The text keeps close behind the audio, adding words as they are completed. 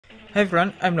Hi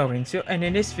everyone, I'm Laurencio, and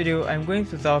in this video I'm going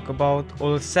to talk about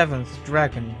all 7th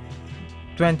Dragon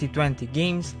 2020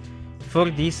 games for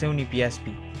the Sony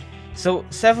PSP. So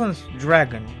 7th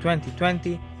Dragon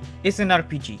 2020 is an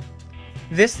RPG.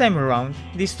 This time around,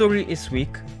 the story is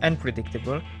weak and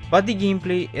predictable, but the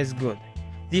gameplay is good.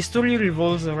 The story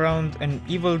revolves around an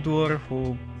evildoer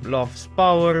who loves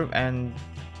power, and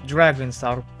dragons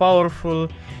are powerful,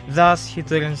 thus he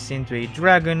turns into a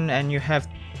dragon and you have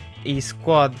a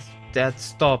squad that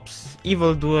stops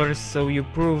evildoers, so you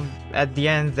prove at the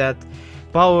end that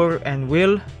power and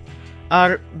will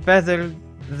are better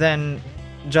than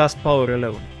just power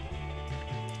alone.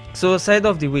 So aside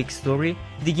of the weak story,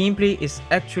 the gameplay is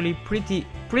actually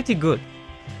pretty good.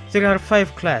 There are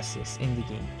 5 classes in the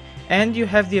game, and you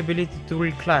have the ability to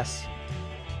reclass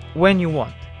when you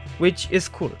want, which is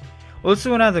cool.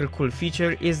 Also, another cool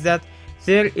feature is that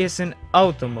there is an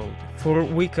auto mode for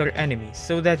weaker enemies,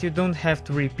 so that you don't have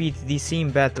to repeat the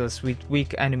same battles with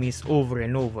weak enemies over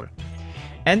and over.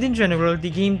 And in general,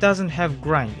 the game doesn't have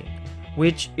grinding,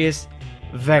 which is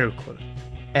very cool,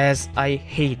 as I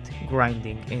hate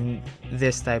grinding in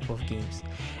this type of games.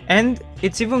 And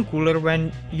it's even cooler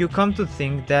when you come to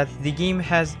think that the game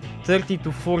has 30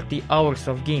 to 40 hours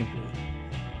of gameplay.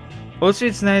 Also,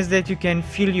 it's nice that you can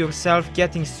feel yourself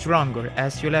getting stronger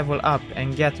as you level up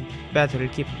and get better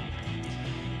equipment.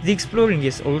 The exploring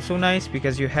is also nice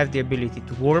because you have the ability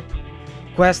to warp.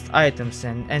 Quest items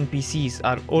and NPCs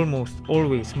are almost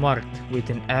always marked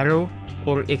with an arrow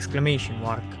or exclamation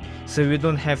mark, so you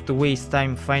don't have to waste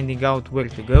time finding out where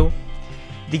to go.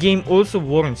 The game also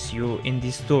warns you in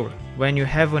the store when you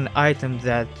have an item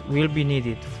that will be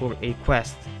needed for a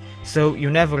quest, so you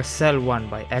never sell one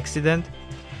by accident.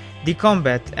 The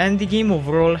combat and the game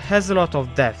overall has a lot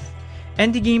of depth,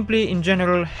 and the gameplay in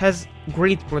general has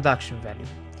great production value.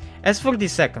 As for the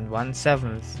second one,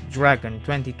 7th Dragon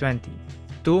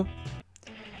 2022,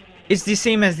 it's the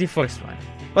same as the first one,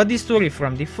 but the story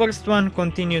from the first one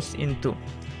continues in 2.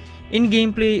 In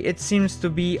gameplay, it seems to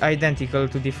be identical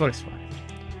to the first one,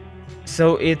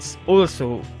 so it's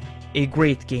also a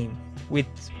great game with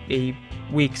a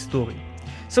weak story.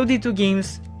 So the 2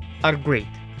 games are great.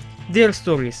 Their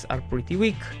stories are pretty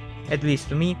weak, at least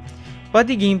to me, but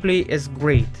the gameplay is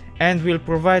great and will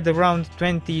provide around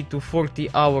 20 to 40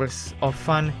 hours of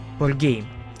fun per game.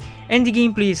 And the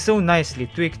gameplay is so nicely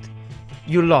tweaked,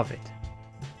 you love it.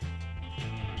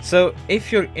 So if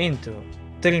you're into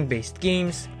turn-based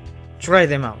games, try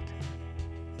them out.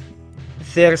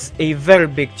 There's a very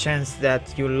big chance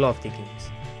that you'll love the games.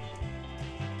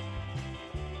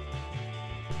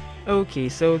 Okay,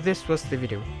 so this was the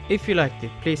video. If you liked it,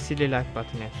 please hit the like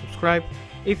button and subscribe.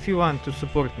 If you want to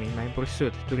support me in my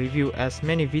pursuit to review as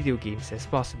many video games as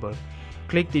possible,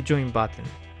 click the join button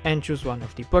and choose one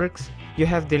of the perks. You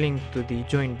have the link to the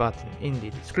join button in the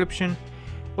description.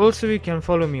 Also, you can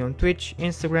follow me on Twitch,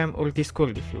 Instagram or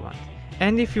Discord if you want.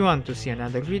 And if you want to see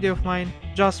another video of mine,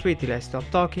 just wait till I stop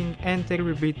talking and there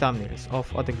will be thumbnails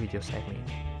of other videos I've made.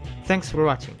 Thanks for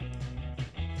watching.